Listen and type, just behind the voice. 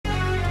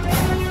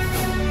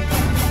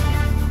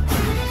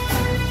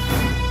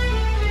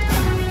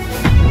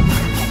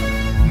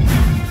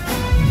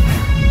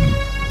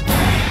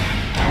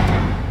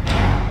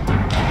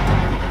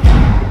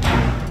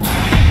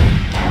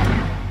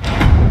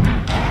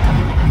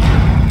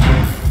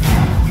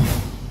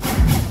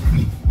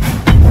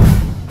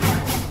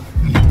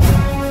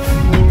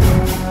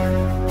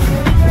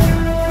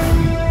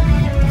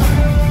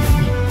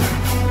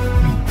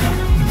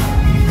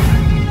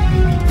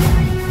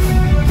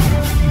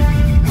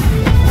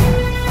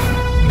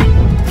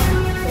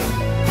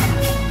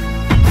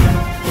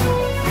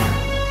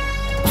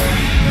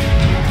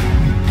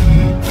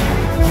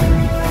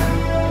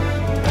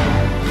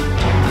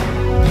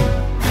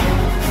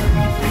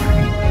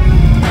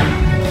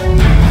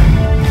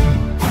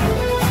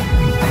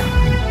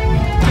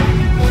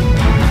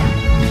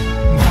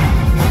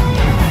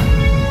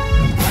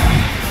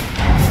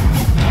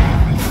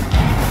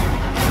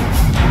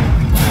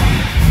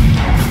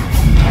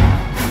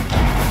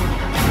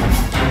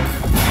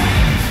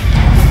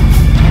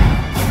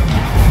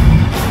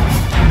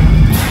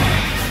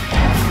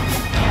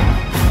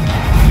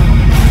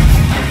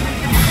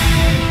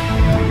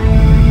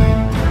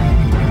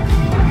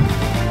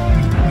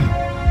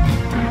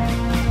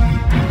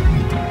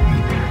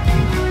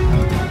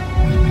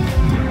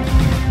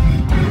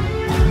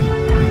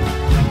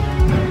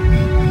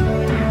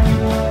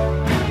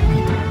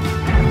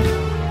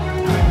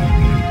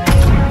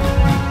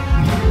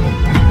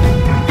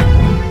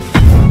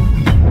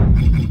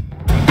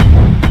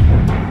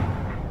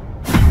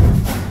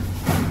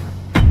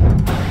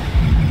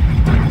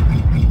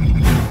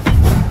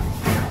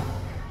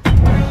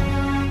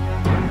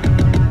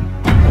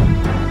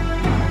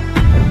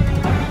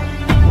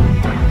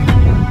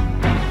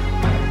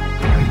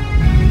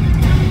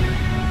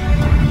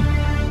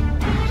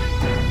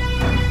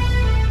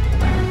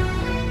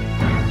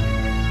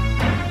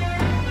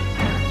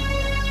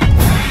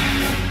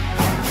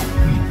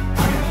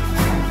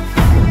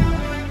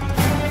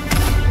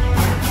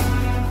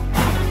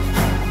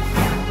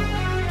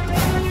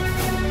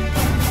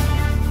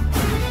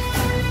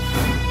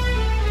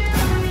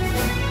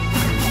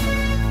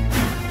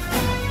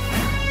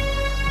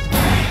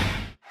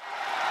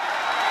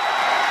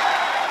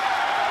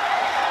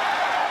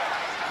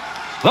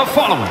The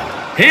following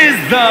is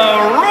the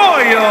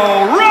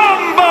Royal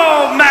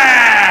Rumble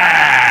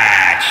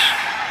match!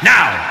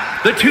 Now,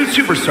 the two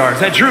superstars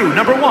that drew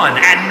number 1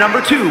 and number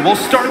 2 will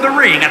start the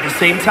ring at the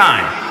same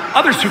time.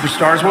 Other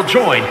superstars will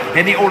join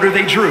in the order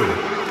they drew.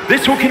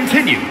 This will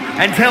continue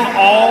until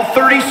all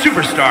 30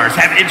 superstars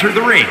have entered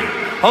the ring.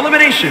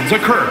 Eliminations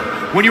occur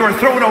when you are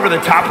thrown over the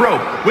top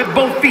rope with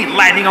both feet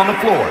landing on the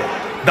floor.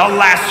 The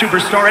last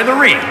superstar in the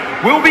ring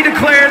will be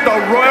declared the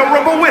Royal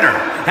Rumble winner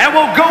and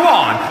will go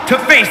on to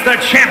face the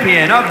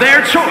champion of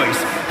their choice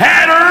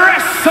at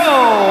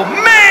WrestleMania!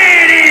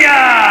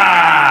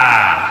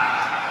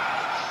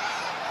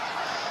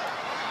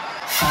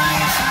 5, 4,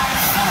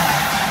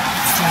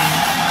 3,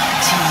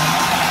 2.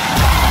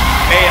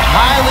 A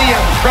highly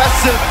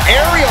impressive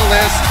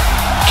aerialist,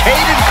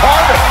 Caden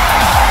Carter.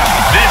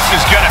 This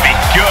is going to be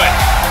good.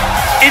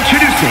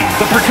 Introducing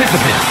the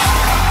participants.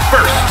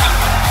 First,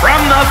 from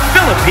the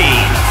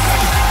Philippines,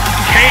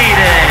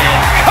 Caden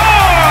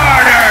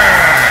Carter.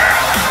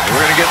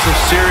 We're going to get some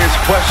serious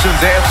questions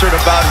answered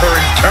about her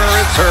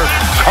endurance, her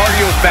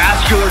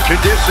cardiovascular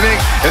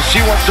conditioning, if she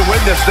wants to win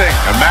this thing.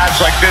 A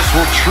match like this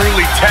will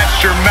truly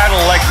test your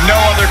mettle like no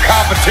other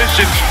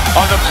competition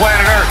on the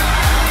planet Earth.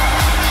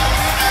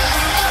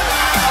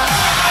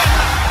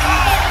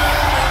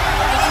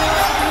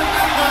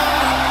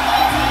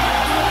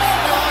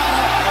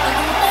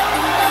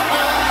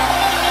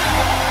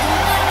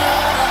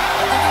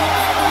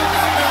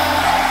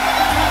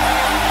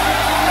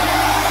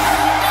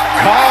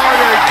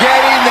 Carter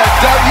getting the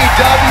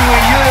WWE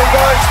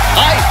Universe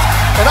hyped,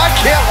 and I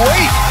can't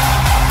wait.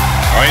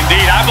 Oh,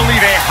 indeed, I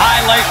believe a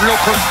highlight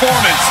reel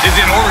performance is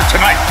in order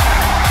tonight.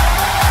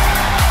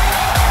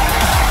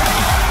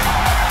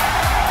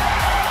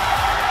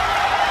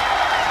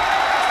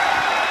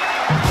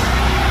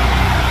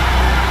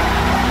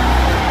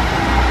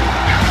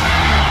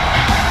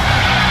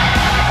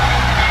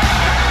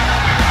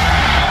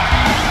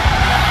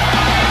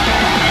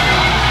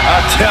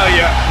 I'll tell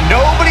you,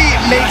 nobody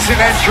makes an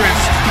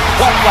entrance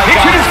quite like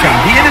Introducing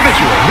the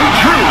individual who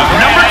drew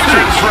number 2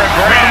 for a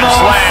from Grand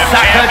Slam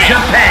Osaka, champion.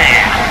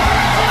 Japan.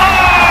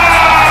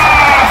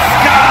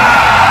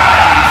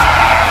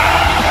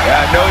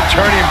 Yeah, no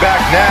turning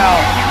back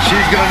now.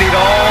 She's going to need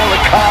all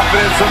the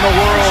confidence in the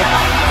world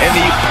and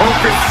the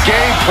perfect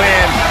game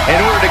plan in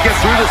order to get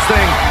through this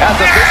thing as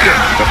a victor.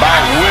 It's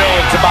about will,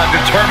 it's about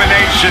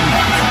determination,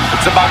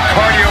 it's about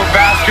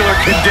cardiovascular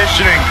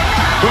conditioning.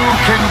 Who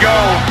can go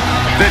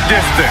the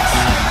distance?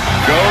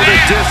 Go the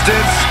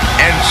distance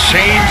and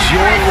change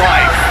your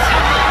life.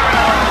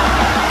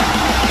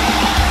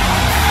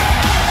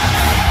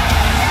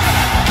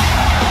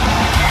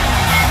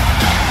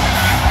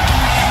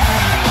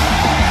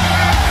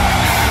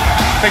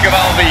 Think of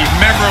all the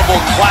memorable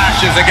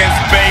clashes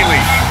against Bayley,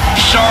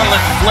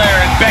 Charlotte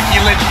Flair, and Becky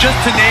Lynch, just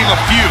to name a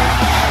few.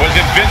 Was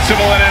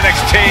invincible in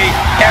NXT,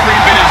 every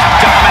bit as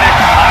dominant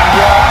on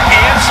Raw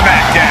and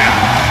SmackDown.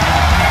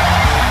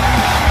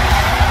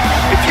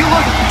 If you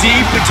look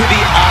deep into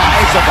the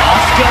eyes of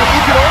Asuka,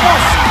 you can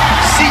almost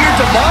see your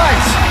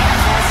demise.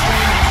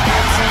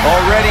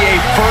 Already a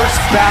first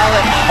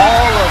ballot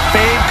Hall of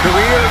Fame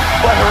career,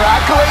 but her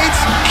accolades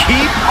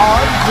keep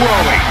on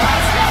growing.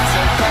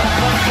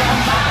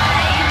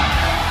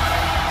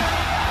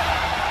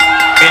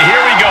 And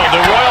here we go,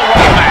 the Royal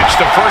Rumble match.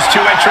 The first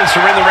two entrants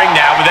are in the ring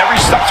now, with every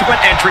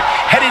subsequent entrant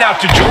heading out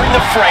to join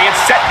the fray at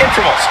set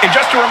intervals. And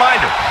just a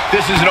reminder,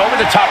 this is an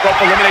over-the-top rope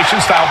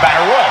elimination-style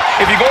battle royal.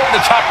 If you go over the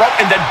top rope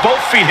and then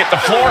both feet hit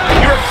the floor,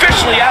 you're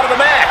officially out of the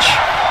match.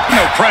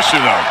 No pressure,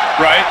 though,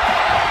 right?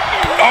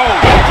 Oh,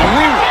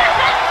 brutal.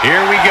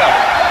 Here we go.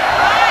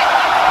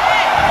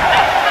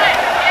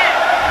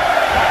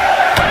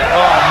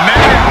 Oh,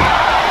 man.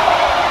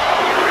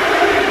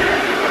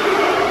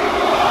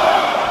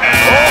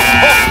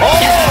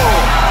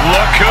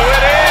 Look who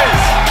it is!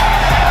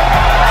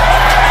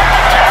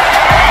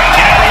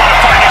 You never want to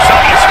find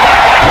yourself in a spot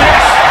like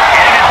this.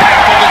 An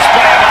impactful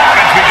display of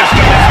offense we just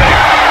witnessed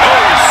there.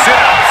 Oh,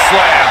 sit-up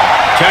slam.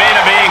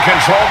 Tamina being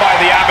controlled by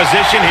the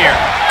opposition here.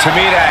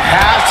 Tamina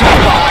has to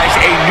devise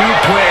a new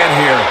plan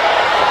here.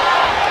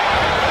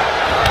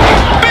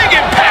 Big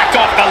impact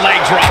off the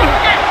leg drop.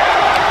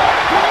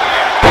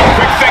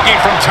 Quick thinking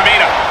from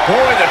Tamina.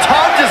 Boy, the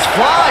time just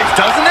flies,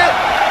 doesn't it?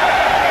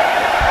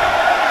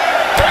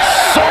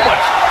 So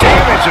much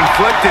damage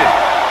inflicted.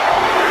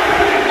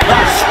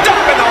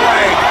 Stop in the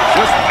leg.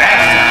 Just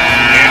nasty.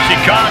 Here she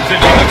comes and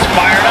she looks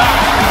fired up.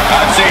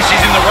 I'd say she's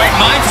in the right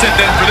mindset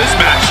then for this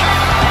match.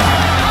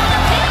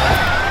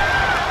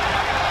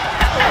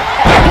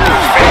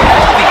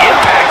 All the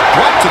impact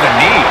brought to the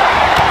knee.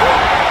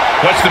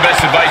 What's the best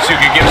advice you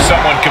could give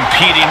someone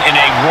competing in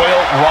a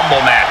Royal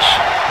Rumble match?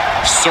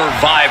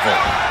 Survival.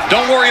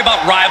 Don't worry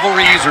about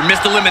rivalries or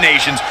missed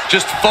eliminations.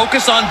 Just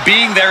focus on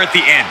being there at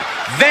the end.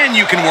 Then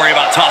you can worry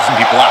about tossing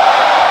people out.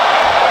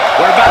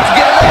 We're about to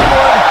get another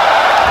one.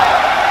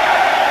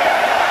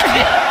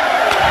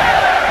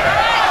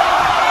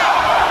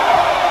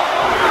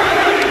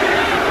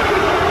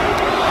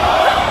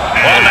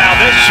 Well, now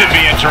this should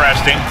be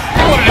interesting.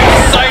 What an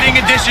exciting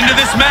addition to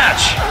this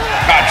match.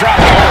 Drop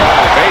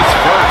face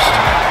first.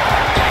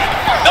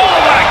 Oh,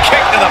 what a kick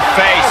to the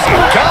face.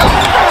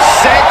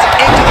 Sent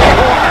into the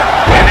corner.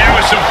 And there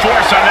was some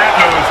force on that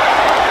move.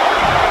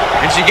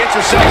 And she gets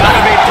herself out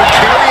of a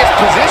precarious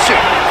position.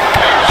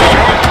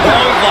 Short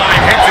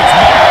clothesline hits its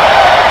mark.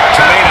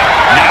 Tamina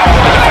now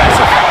on the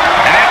defensive.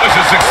 And that was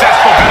a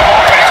successful bit of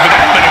offense with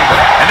that maneuver.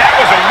 And that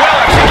was a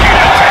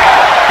well-executed attack.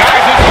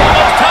 Guys, it's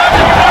almost time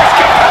for your next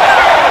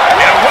competitor.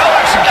 And a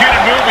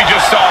well-executed move we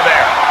just saw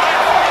there.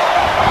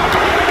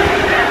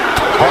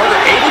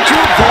 Carter able to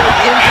avoid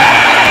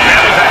impact.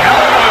 That was a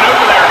hell of a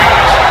maneuver there,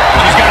 guys.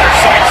 She's got her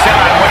sights set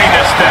on winning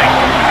this thing.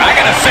 I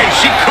gotta say,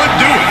 she could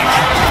do it.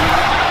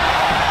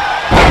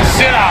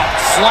 Sit out,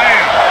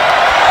 slam.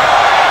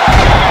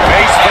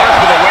 Face first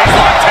with a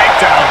waistlock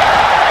takedown.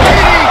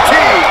 DDT.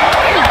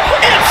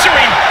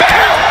 Answering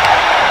back.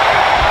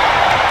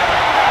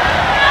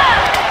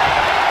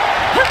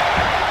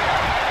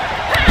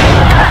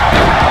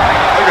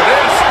 Look at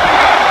this.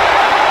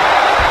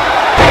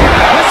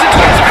 Listen to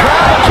this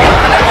crowd. Keep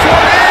the next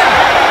one in.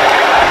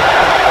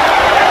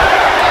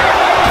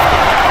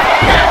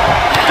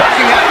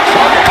 Ducking out of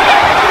trouble.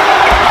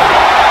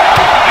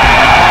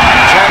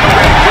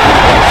 Generating good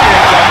motion.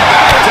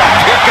 About to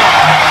pick up.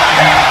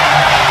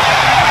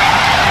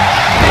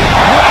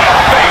 What a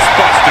face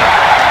buster.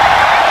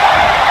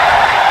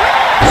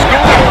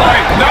 Schoolboy.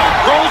 No,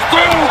 rolls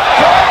through.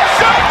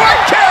 Super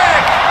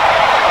kick.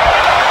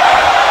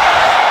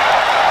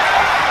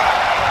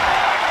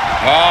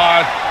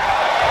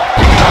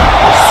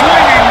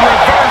 Swinging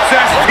reverse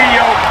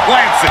STO,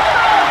 plants it.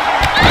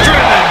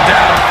 Driven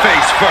down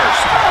face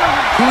first.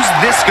 Who's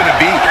this gonna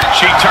be?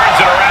 She turns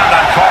it around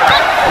on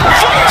Carter.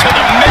 To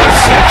the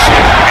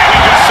midsection. And we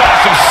just saw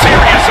some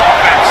serious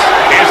offense.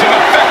 And some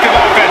effective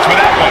offense with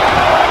that one.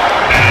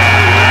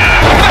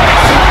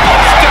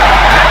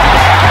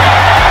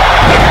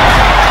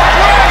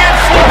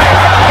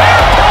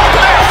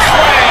 Dragon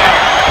slam.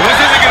 This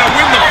isn't going to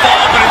win the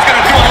fall, but it's going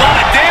to do a lot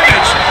of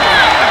damage.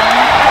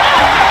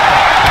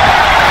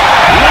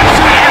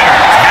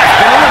 Has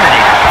been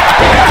eliminated.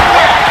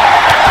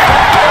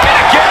 And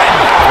again.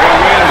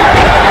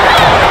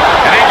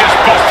 And they just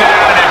busted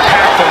out an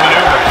impactful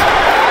maneuver.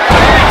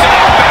 It's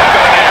all back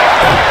on it.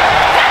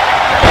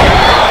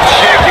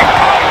 Shaking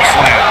power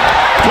slam.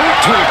 Boot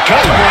to the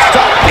gut will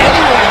stop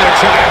anyone in their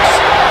tracks.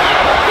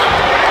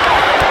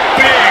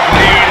 Big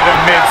knee to the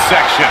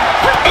midsection.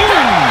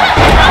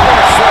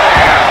 Power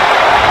slam.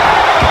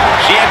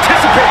 She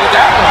anticipated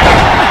that one.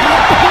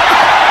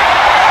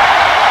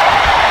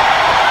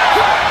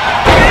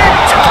 Big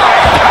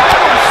time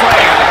power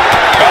slam.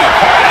 Oh,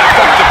 quite an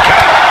effective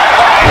counter.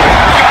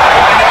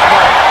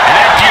 And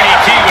that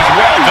DDT was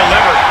well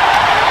delivered.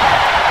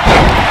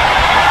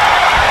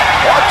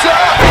 Watch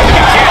out!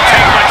 You can't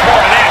take much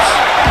more of this.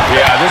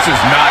 Yeah, this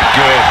is not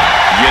good.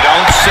 You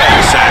don't say,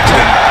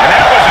 Saxton. And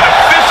that was an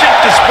efficient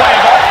display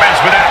of offense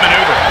with that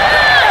maneuver.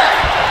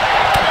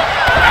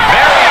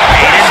 Very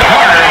impressive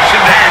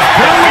coordination there.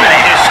 The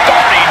field is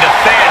starting to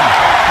thin.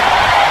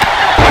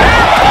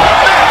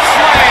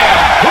 Slam.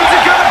 Who's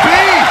it gonna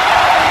be?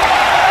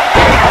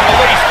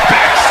 Release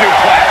back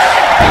suplex.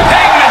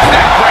 Hangman's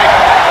neck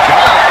breaker.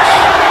 Gosh.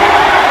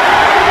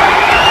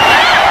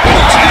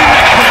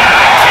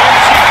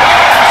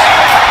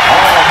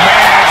 Oh,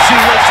 man, She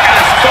looks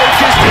as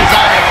focused as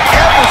I have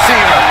ever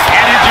seen her.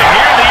 and did you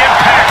hear the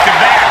impact of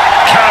that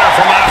counter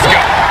from Asuka?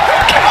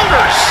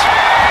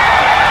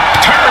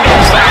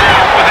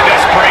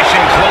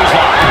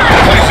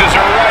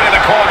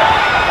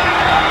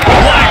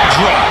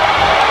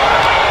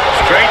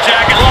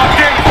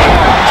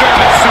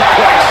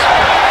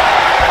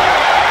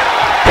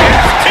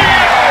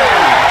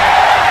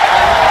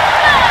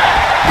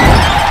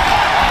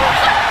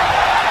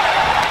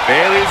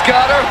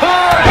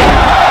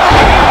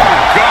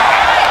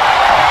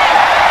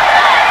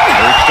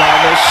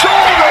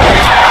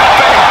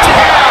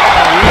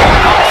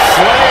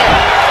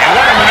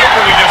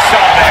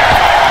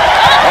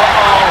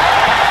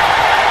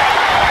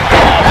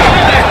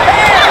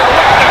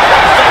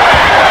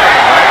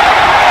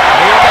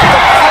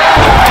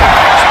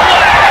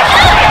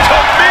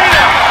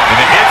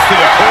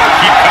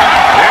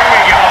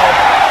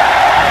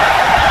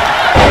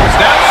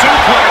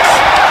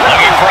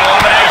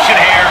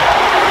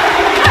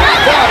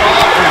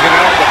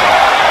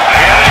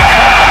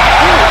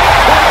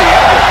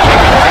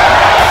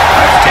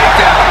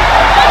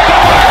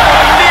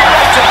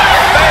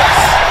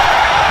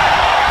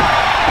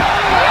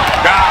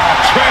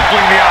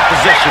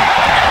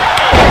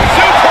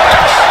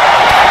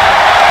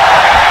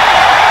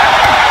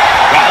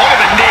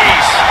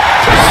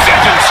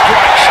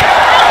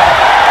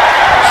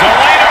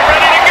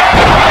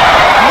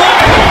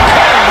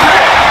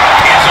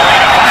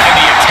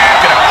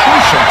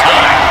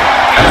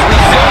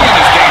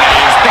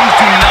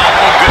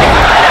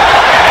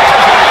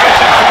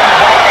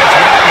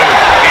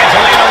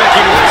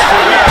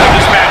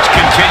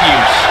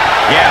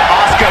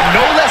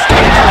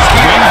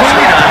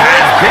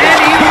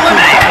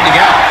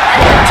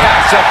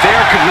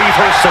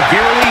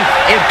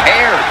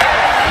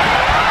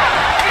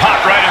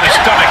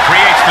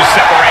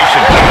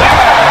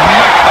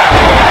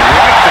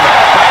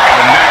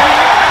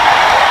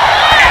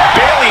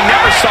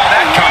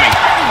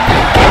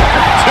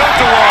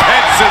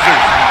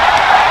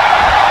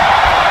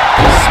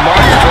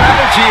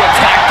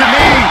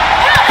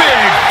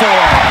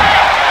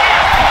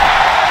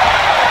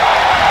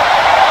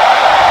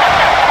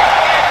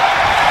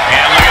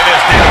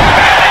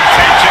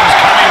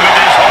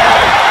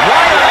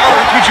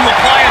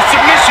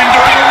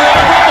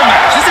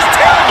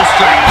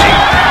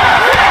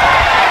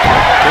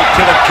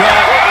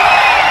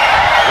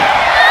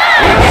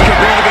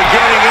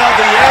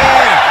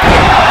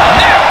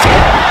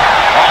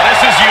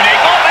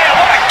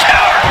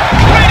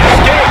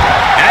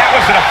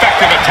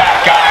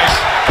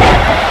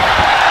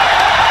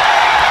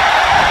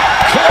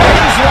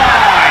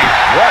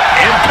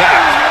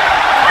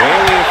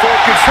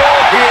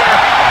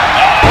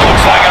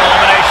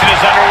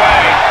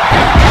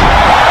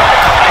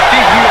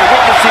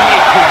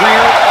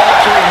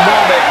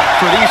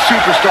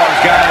 superstars,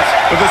 guys.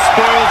 But the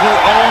spoils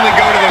will only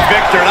go to the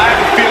victor, and I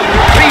have a feeling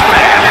repeat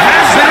that.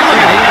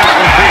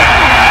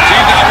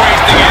 She's not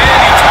wasting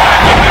any time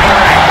in the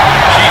ring.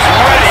 She's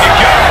ready to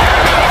go.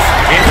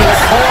 Into the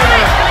corner.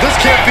 This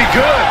can't be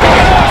good.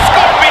 Oh,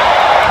 Scorpion!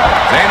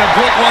 Dana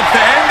Brooke wants to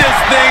end this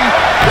thing.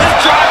 This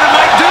driver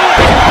might do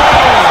it.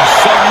 Oh,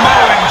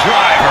 Samoan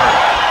driver.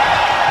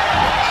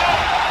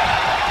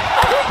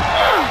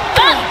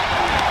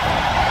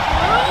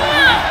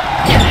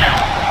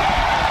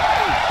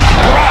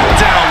 Brought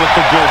down with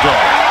the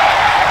Bulldog.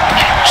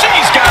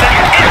 She's got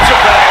an answer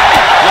for that.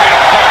 Right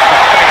across the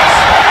face.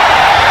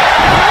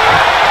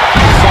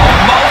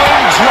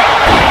 Samoan drop.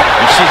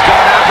 And she's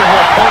gone after her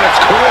opponent's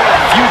core a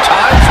few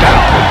times now.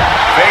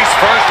 Face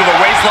first to the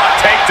waistlock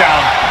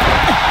takedown.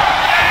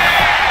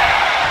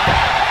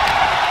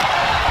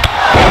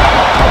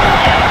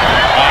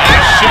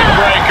 Shin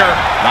breaker.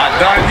 Not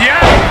done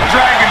yet.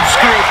 Dragon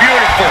screw.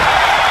 Beautiful.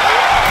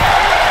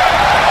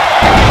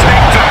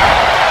 Takedown.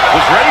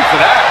 Was ready for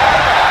that.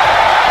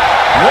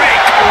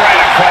 Rake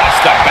right across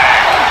the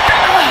back.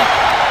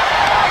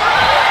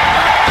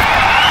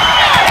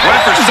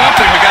 Went for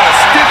something. We got a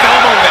stiff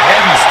elbow to the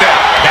head instead.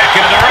 Back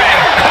into the ring.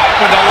 Caught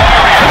with the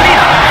lariat.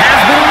 Has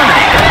been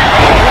eliminated.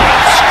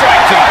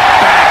 Strike to the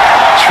back.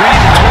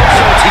 Treating the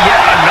torso to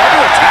yet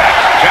another attack.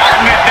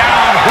 Counting it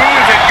down. Who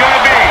is it going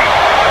to be?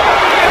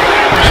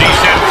 She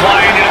sent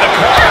flying into the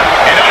corner.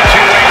 And no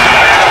two ways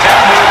about it.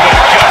 That move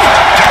was just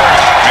dirt.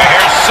 And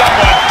here's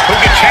someone who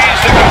can change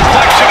the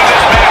complexion of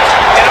this match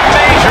in a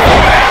major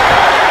way.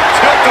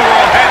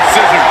 Tilt-a-whirl head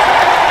scissors.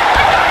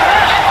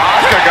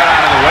 Asuka got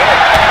out of the way.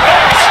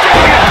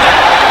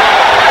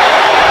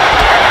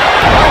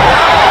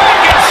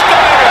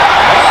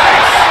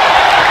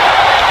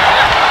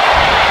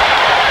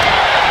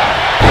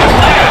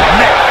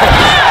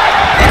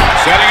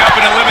 Setting up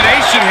an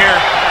elimination here.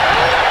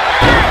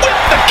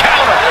 With the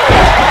counter.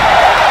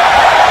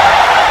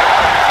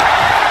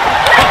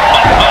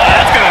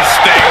 That's going to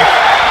sting.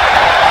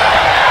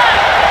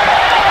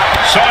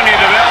 Sonya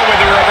Deville with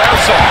the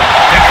reversal.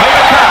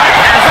 Dakota Kai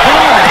has been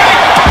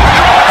eliminated.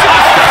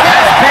 Asuka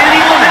has been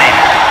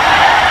eliminated.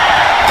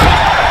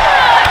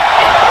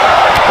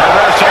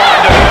 Reversal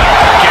on Deville.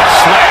 Gets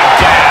slammed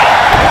down.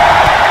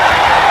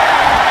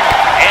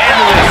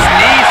 Endless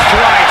knee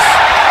strikes.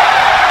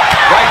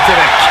 Right to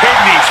the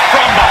kidneys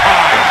from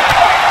behind.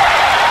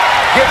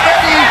 Get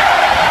ready.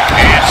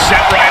 And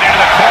set right into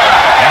the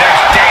corner. And there's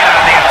Dana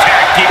on the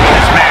attack deep in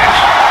this match.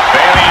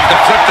 Bayley needs to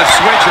flip the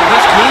switch or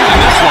risk losing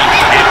this one.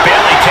 And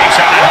Bayley takes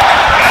out it.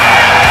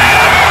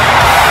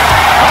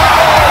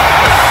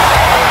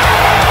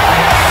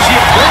 She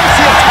avoids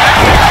the attack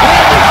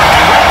completely.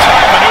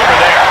 Well-timed maneuver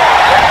there.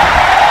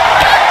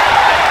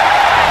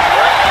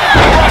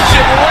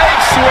 Russian leg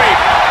sweep.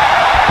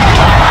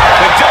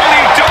 The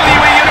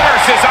WWE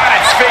Universe is on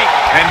its feet.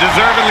 And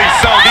deservedly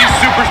so. These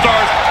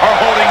superstars are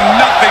holding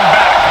nothing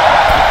back.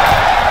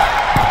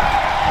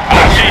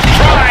 She's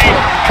trying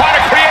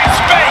to create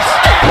space.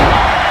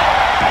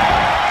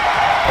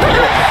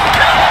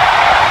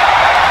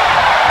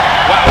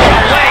 Wow, what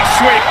a leg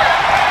sweep.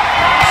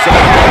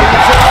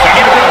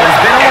 Sonya Deville has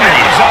been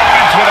eliminated. His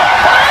offense with a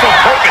powerful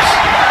purpose.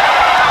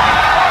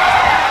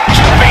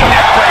 Jumping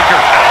neck breaker.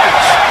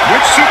 Ouch.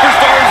 Which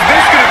superstar is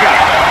this going to be?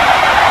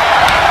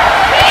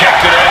 Kick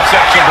to the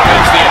midsection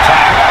prevents the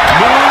attack.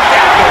 Move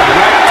at the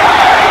right time.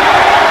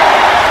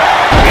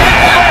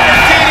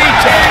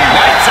 DDT.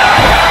 Lights out.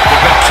 The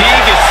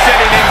fatigue is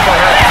setting in for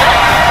her.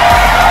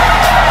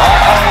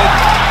 Uh-oh.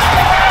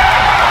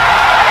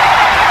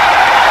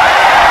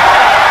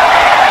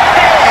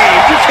 Hey,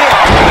 you can't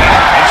do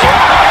that. And she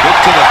look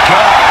to the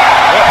gut.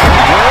 What in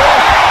the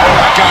world? Oh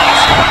my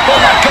gosh. Oh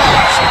my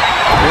gosh.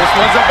 This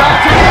one's about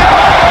to hit.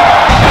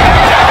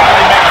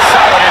 Definitely made a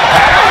solid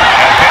impact.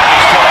 And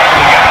Bayley's still able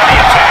to get on the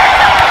attack.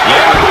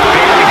 Yeah,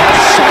 Bayley has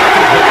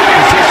softened her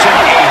position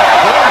a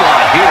whole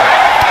lot here.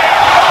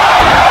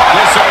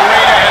 This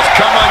arena has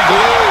come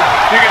unglued.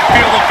 You can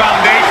feel the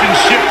foundation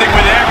shifting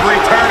with every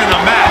turn in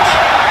the match.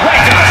 Right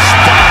to the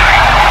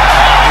spine.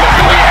 Look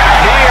what we have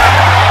here.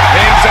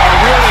 Things are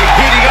really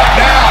heating up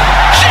now.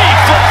 She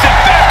flips it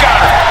back on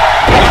her.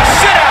 A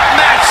sit-out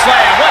match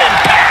slam. What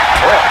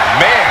impact. Oh,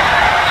 man.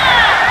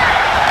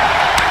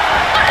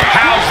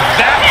 How's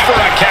that for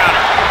a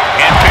counter?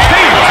 And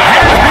Bayley was a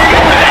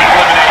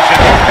elimination.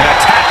 And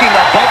attacking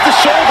above the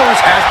shoulders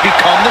has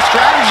become the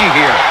strategy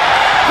here.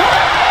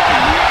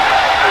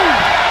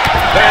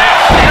 There it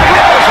is.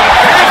 That was an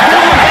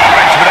effective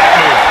offense for that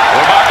move.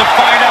 We're about to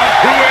find out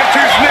who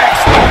enters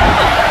next.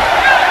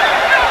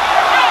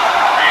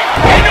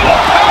 Into a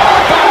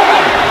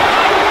powerbomb.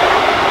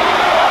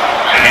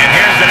 And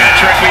here's the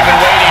metric we've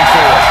been waiting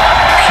for.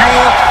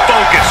 Pure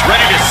focus,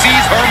 ready to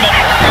seize her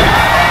moment.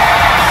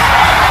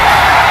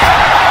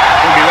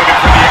 We'll be looking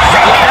for the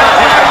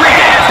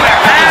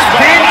Has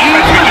been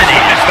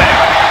eliminated.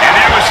 And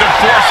there was some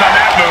force on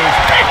that move.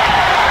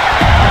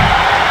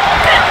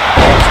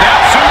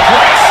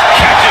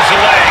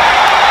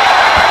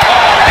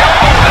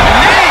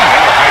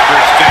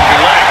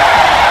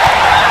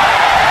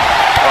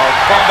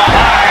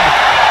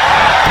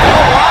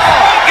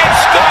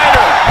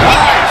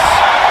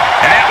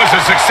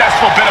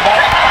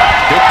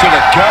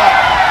 God.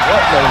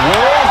 What in the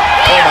world?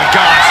 Oh, my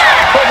gosh.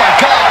 Oh, my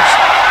gosh.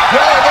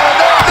 No, no,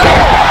 no, no.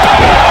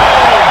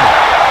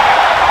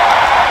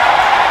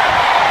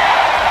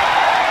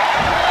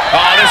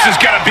 Oh, this is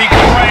going to be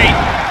great.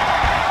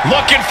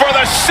 Looking for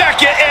the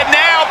second, and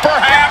now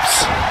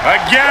perhaps.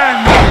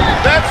 Again.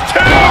 That's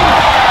two.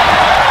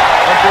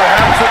 And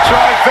perhaps a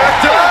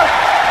trifecta.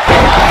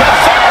 The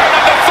third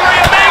of the three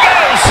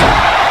amigos.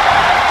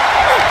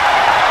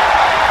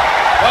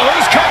 Well,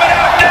 who's coming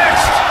out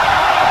next?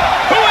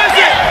 Who is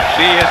it?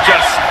 She is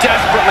just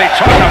desperately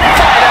trying to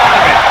fight out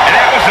of it. And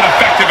that was an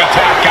effective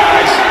attack,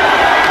 guys.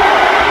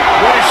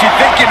 What is she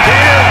thinking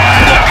here?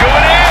 Look who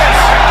it is.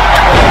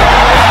 Oh,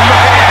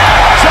 man.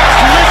 Just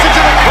listen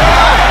to the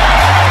crowd.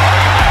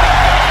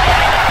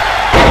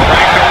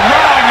 Break the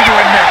run into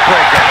a neck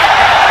breaker.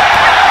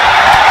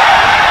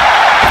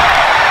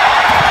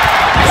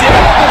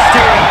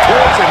 Devastating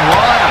poison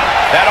run.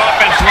 That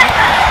offense.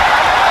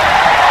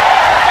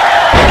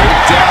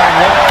 Down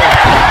low.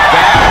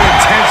 Bad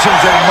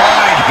intentions in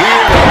mind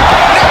here.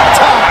 No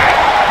time.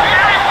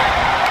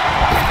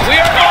 We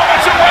are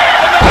moments away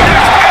from the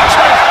next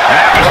entrance.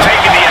 That was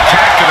taking the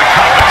attack to the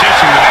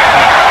competition with that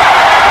one.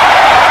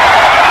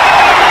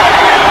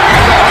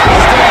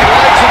 Steady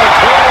legs in the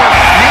corner.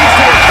 Needs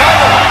to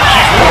recover.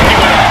 She's working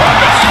with a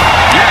purpose.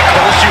 Yeah,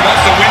 Cole, she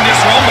wants to win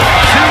this Rumble.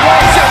 She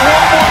wants it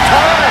one more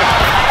time.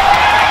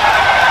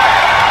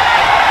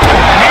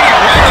 Knee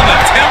right on the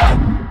temple.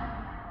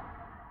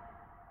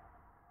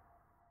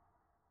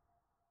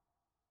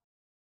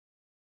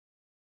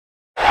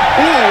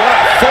 Ooh, what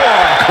a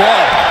forearm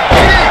club.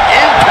 Big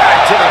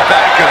impact to the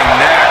back of the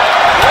neck.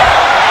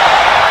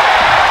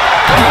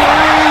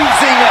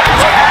 Bruising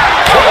attack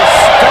to the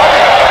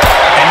stomach.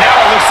 And now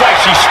it looks like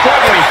she's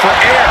struggling for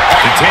air.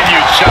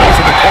 Continued shots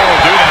to the core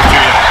will do that to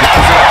you. This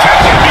is an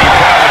attempt to beat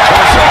down the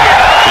torso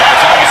here. Yeah,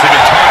 it's obviously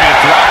been targeted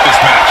throughout this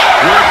match.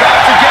 We're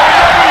about to get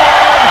another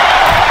one.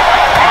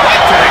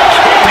 Right to the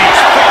kidneys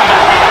from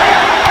behind.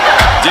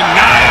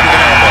 Denied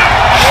with an elbow.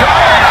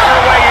 Shoving her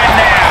way in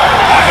now.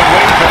 I've been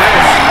waiting for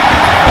this.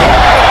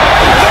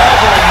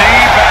 Double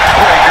knee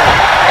backbreaker.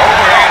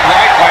 Overhand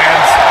right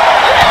lands.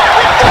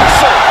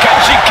 Reversal. Can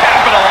she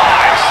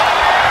capitalize?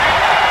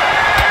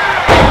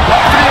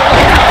 Up for the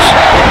electric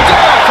chair.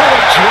 Down for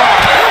the drop.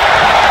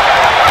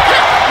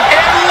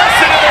 And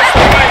listen to this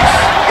place.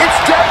 It's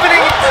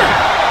deafening.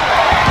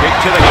 Kick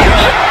to the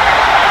gut.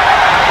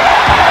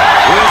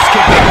 This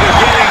could be the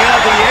beginning of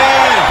the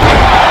end.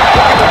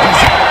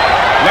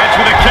 Lynch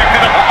with a kick to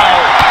the...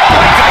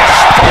 Right to the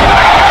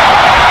stomach.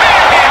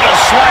 Handle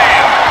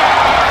slam.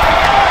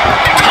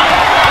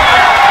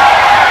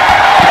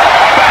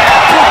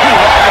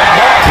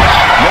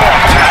 More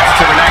taps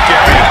to the neck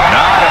area.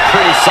 Not a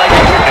pretty sight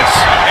to witness.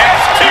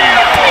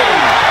 STO.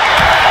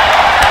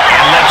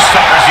 And Lynch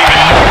suffers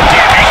even more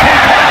damage.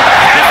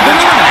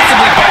 Lynch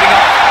possibly biting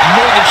off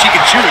more than she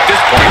can chew at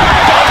this point.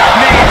 Both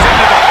knees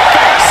into the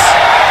face.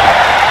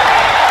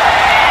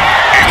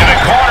 Into the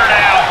corner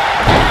now.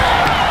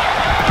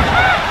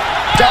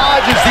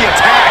 Dodges the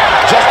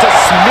attack just a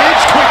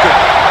smidge quicker.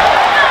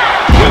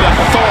 With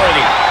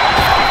authority.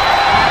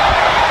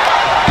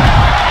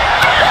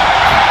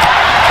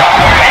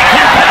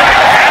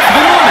 Has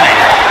been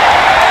eliminated.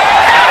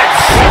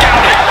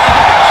 Scouted.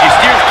 She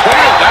steers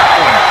clear of that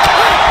one.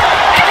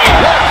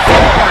 What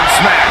forward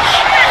smash.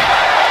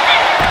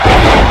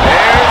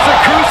 There's a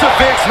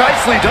crucifix.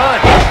 Nicely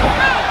done.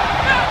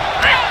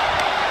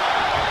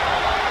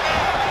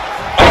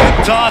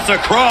 Toss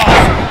across.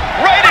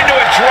 Right into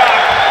a drop.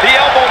 The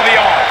elbow to the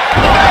arm.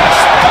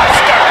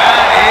 Buster.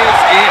 That is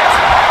it.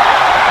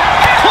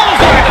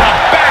 Clothesline to the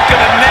back of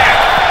the neck.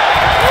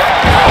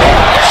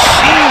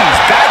 Jeez,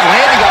 bad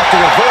landing off the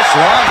reverse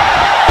line.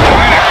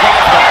 Right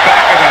across the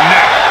back of the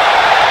neck.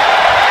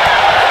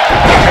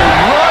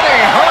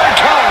 Running hard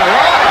count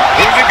run.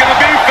 Who's it going to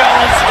be,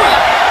 fellas?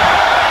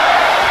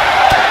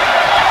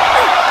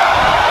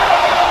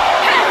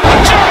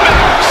 German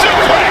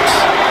suplex.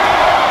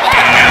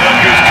 And look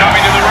who's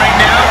coming to the ring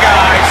now,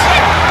 guys.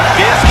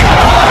 This could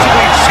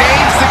possibly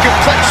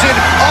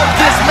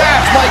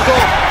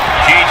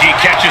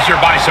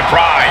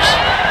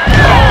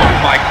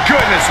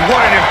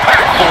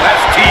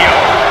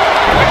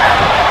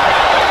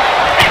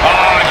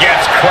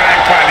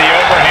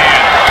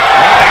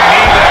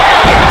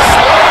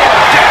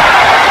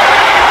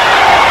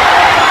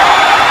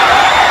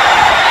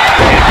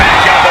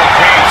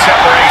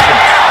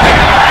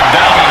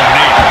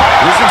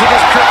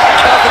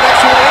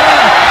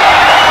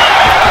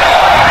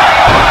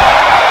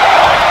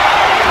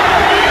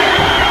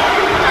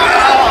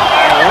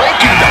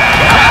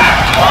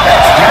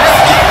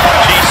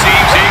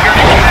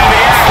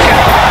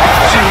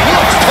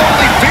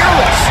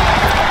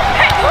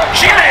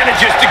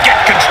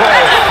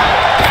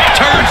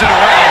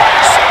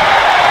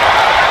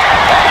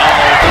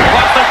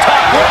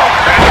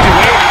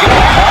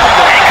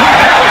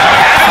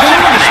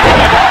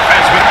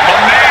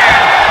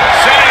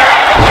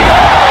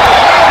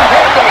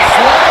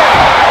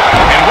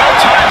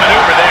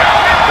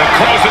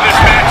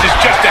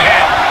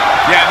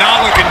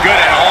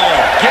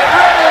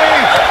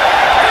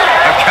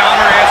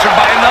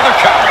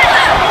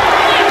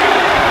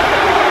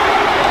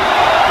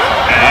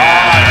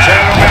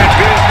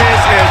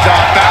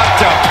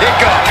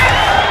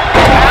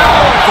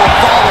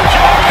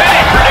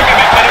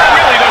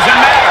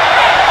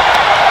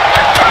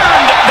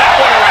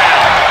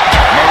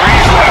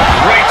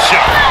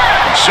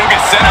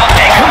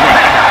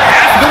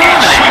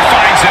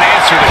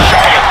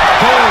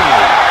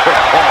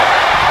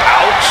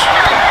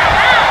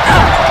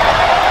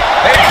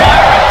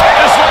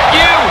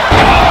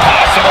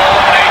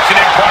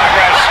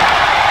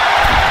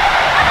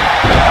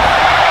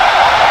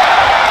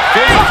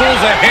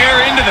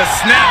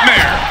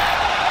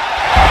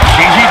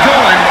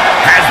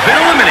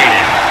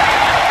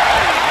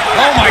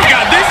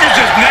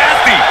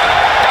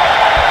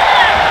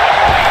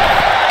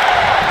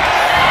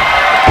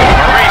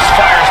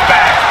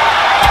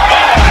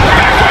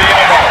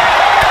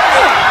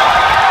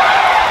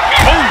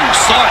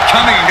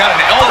out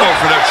an elbow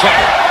for their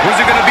trouble.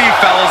 Who's it going to be,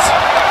 fellas?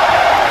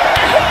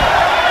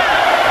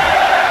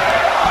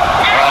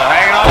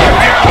 Hanging on for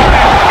dear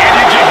life. And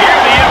did you hear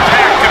the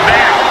impact of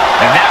that?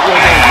 And that was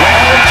a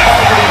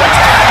well-targeted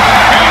attack.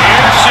 And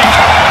here she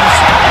comes.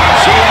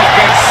 She has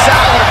been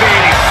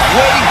salivating,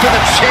 waiting for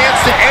the chance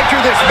to enter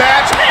this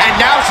match, and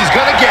now she's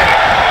going to get it.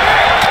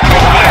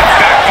 That's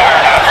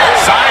backfired out.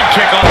 Side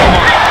kick on the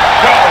mark.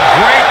 Oh,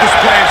 great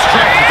display of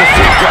strength with the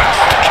sequence.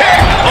 Kick.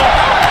 Oh,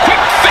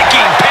 quick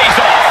thinking pays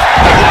off.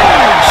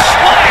 Boom,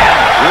 slam.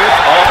 With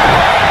all.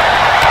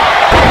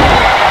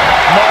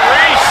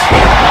 Maurice.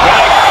 The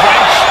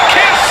French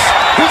kiss.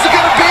 Who's it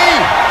going to be?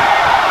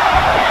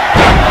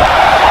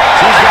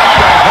 She's got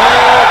the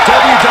whole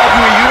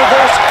WWE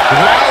Universe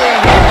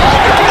rallying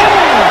behind her.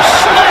 Boom,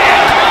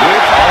 slam.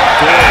 With all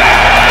day.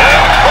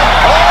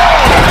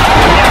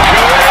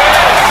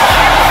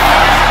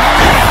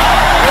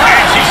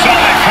 And she saw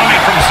that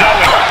coming from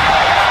Zoe.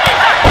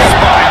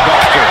 Spine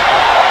buster.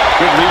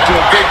 Could lead to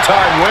a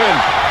big-time win.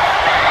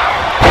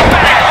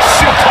 Back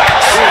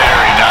suplex.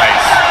 Very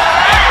nice.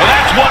 Well,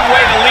 that's one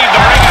way to leave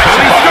the ring.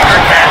 Tony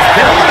Stark has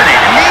been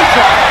eliminated. Knee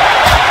drop.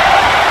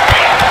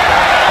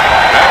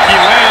 Becky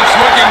Lynch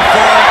looking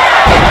for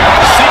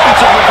a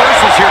sequence of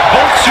reversals here.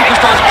 Both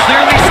superstars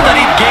clearly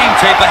studied game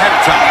tape ahead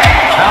of time.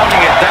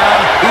 Counting it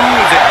down. Who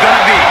is it going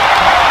to be?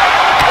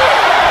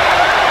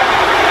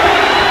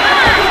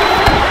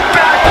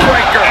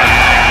 Backbreaker.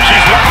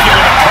 She's working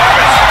with a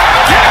purpose.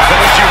 Yes, I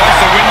think she wants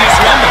to win this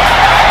Rumble.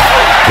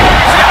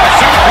 Now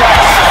suplex.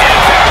 And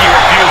Becky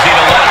refusing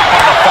to let up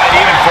on the fight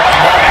even for a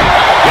moment.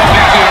 Well,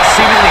 Becky has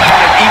seemingly had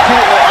an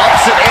equal or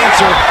opposite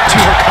answer to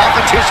her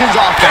competition's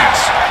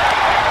offense.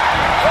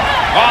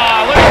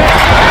 Ah, look at this.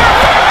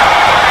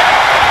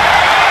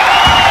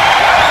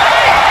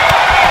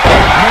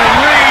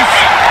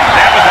 Maurice.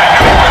 That was a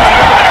hell of a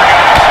maneuver there,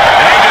 guys.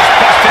 And they just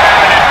busted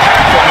out an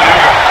impactful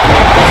maneuver.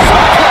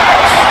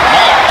 Suplex.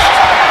 Launched.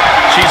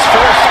 She's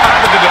forced out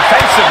of the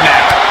defensive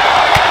now.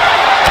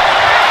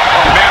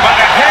 Oh, man, by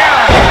the hair.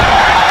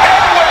 And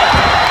whip.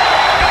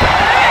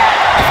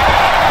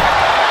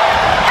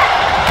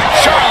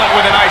 Charlotte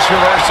with a nice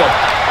reversal.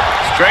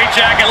 Straight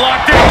jacket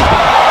locked in.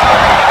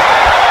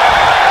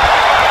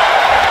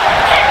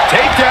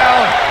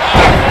 Takedown.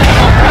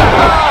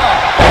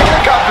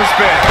 Helicopter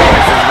spin.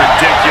 This is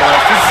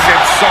ridiculous. This is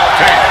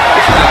insulting.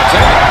 This is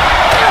unacceptable.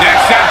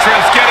 Next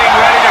entrance getting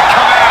ready to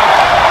come out.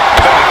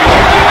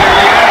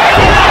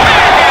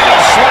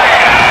 Manhandle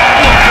slam.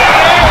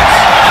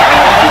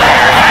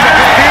 Look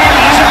at this.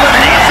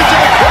 Listen to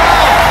the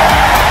crowd.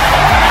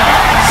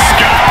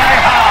 Sky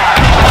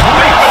high.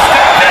 Big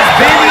mistake has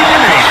been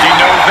eliminated. She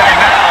knows that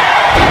now.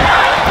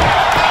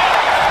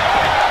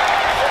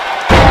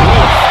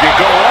 You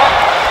go up,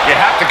 you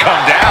have to come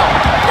down.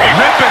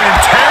 Ripping and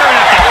tearing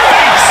at the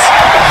face.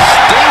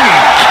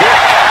 Stinging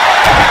kick.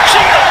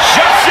 She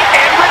adjusts it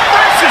and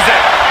reverses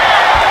it.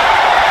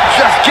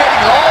 Just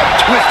getting all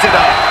twisted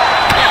up.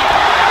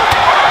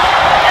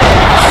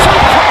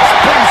 Suplex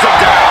brings him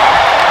down.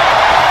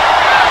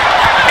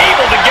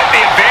 Able to get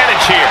the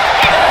advantage here.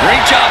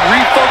 Great job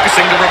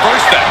refocusing to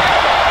reverse that.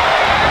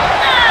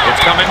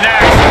 It's coming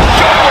next.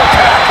 Shoulder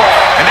tackle.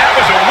 And that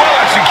was a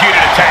well-executed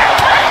attack.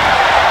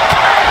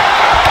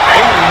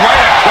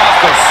 Right across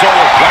the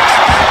solar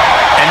plexus.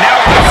 And now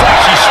it looks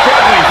like she's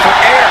struggling for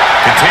air.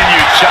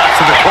 Continued shots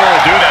to the core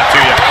will do that to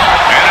you.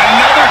 And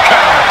another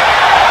counter.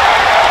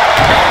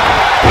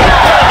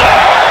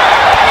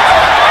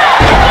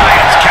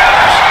 Lions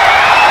counters.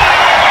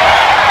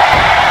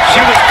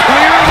 She was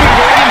clearly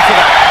waiting for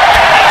that.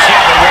 She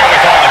had the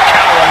wherewithal to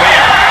counter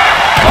Leah.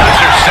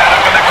 Buzzer set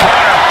up in the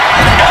corner.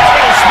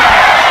 Elbow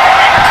smash.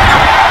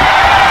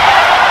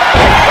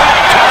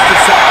 Tossed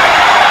aside.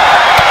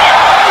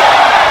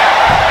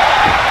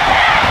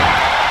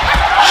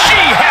 She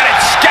had it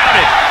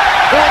scouted.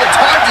 Boy, the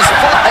time just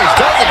flies,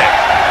 doesn't it?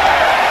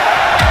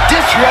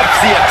 Disrupts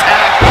the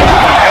attack.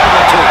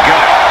 Elbow to the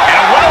gut. And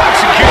a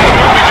well-executed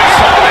move we just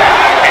saw there.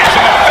 And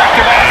some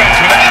effective offense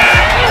with that.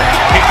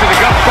 Kick to the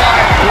gut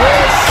by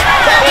Bliss.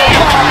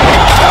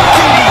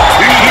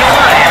 The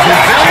Alliance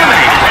has been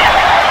eliminated.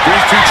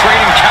 These two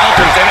trading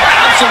counters and an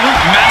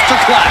absolute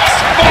masterclass.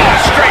 Oh,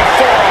 straight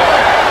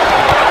forearm.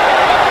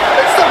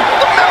 It's the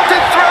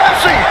mountain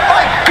thrashing.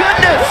 My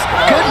goodness.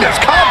 Goodness,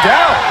 calm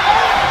down.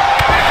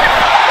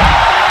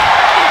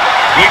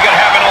 We could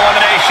have an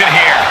elimination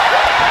here.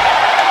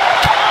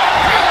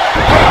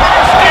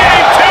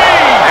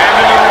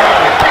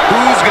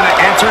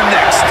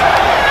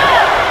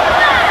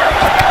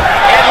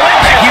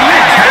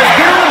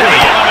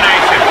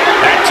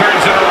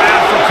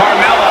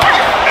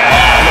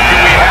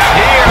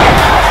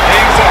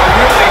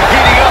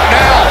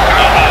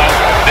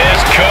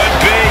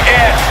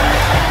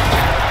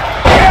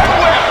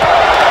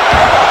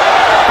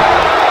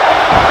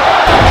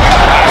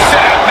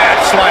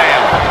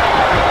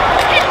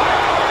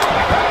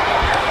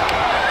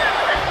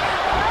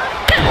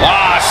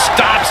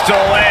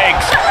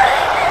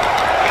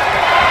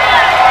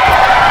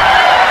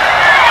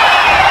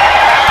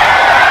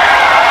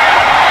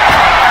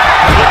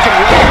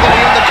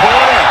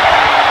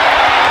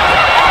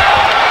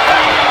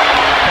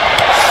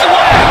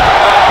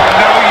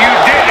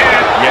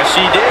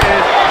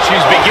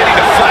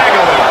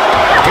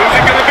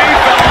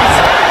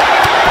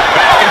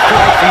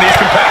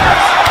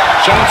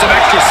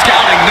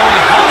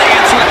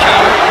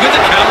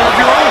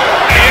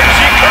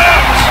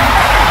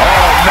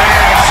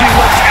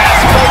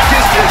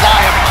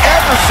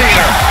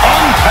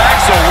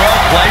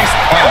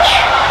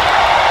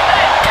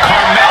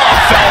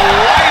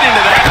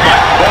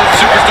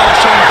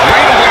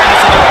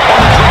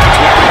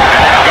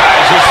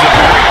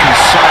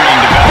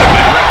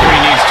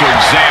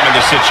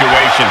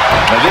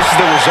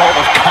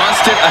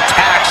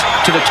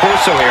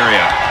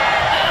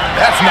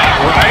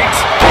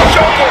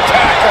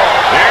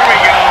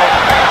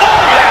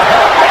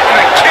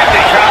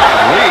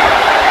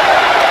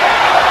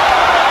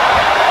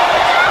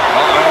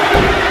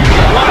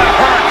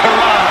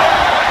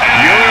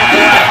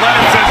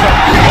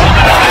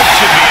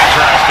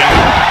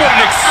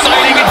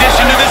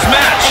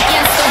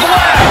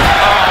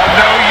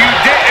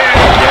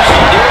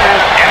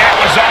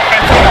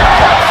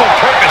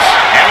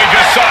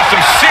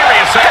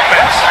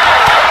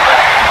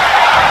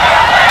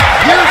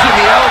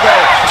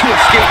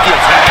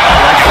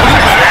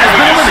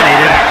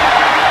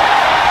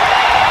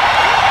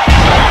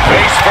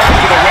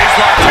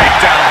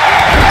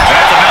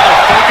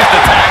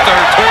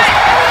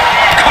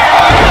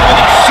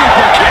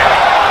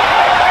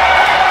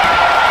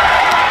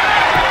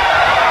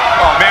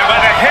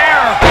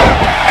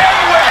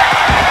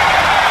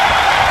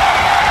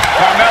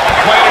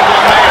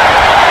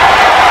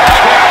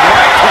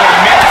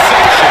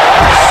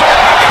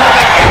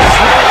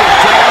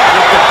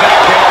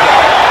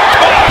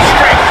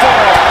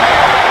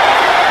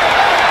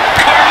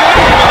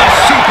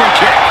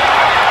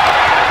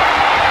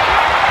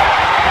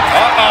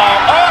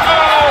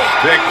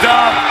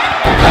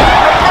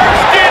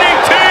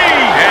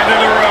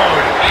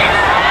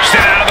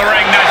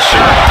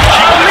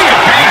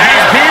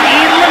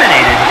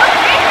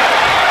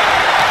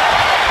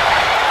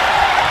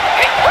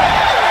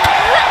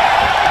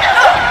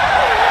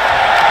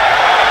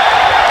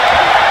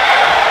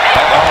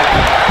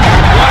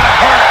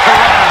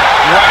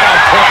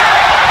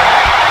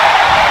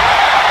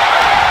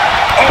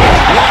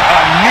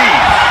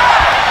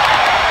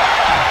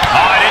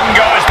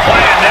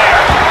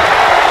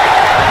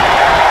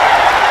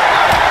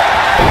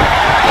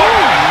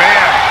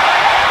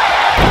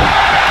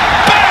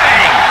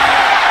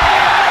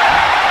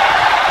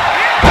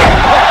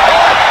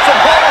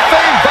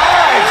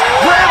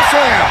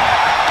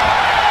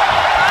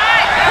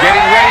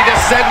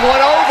 send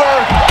one over.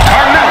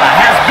 Carmella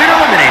has been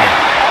eliminated.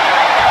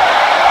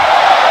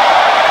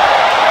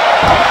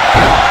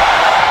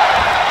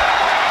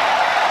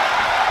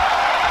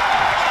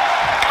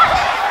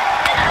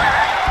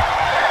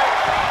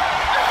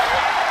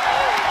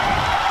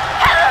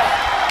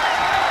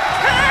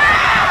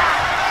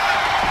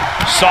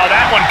 Saw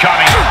that one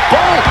coming.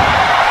 Boom!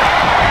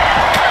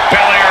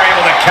 Belair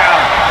able to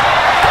counter.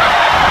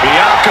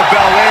 Bianca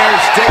Belair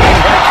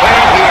staking her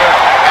claim here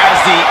as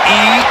the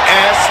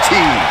EST.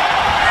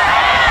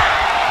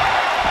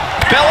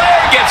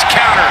 Belair gets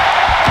countered.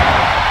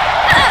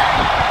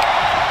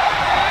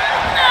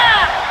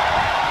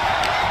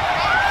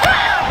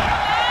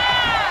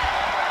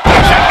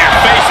 Shut your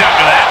face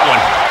after that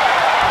one.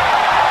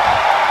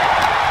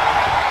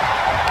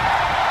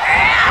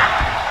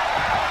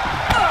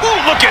 Ooh,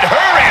 look at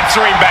her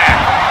answering back.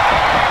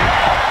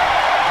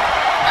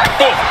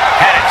 Ooh,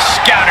 had it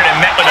scouted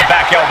and met with a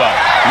back elbow.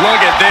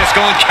 Look at this,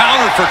 going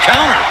counter for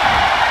counter.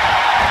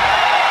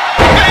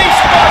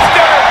 Face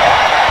buster!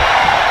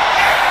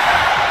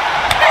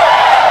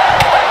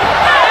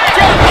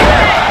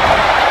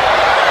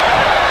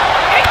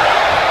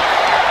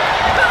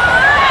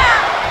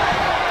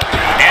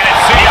 And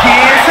it's the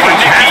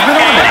PSH has been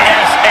eliminated.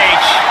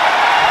 SH.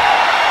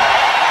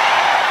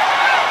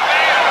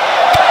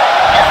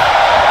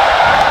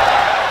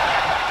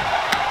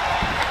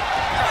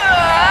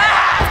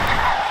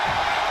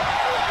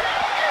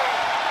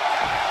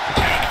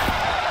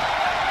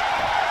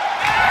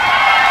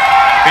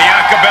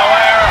 Bianca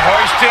Belair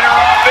hoisting her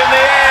up in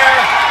the air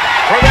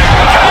for the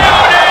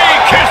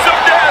Coyote kiss of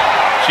death.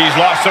 She's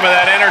lost some of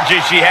that energy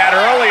she had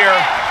earlier.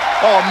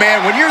 Oh,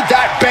 man, when you're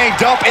that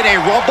banged up in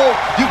a Rumble,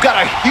 you've got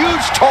a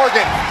huge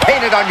target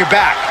painted on your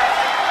back.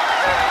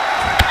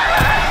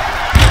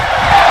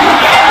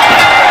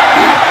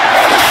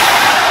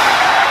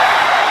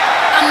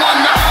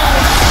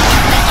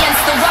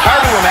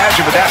 Hard to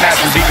imagine, but that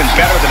match was even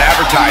better than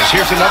advertised.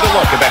 Here's another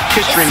look at that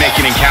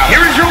history-making encounter.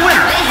 Here is your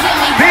winner,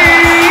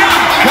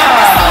 Bianca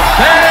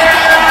Belair.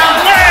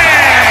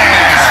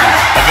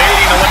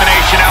 Evading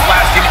elimination,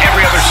 outlasting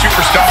every other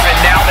superstar, and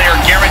now they are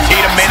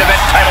guaranteed a main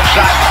event title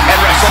shot at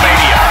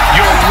WrestleMania.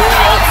 Your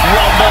Royal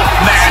Rumble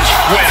match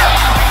winner.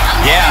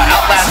 Yeah,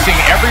 outlasting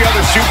every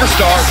other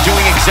superstar,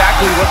 doing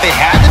exactly what they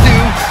had to do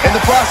in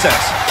the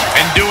process.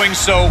 And doing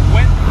so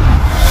when...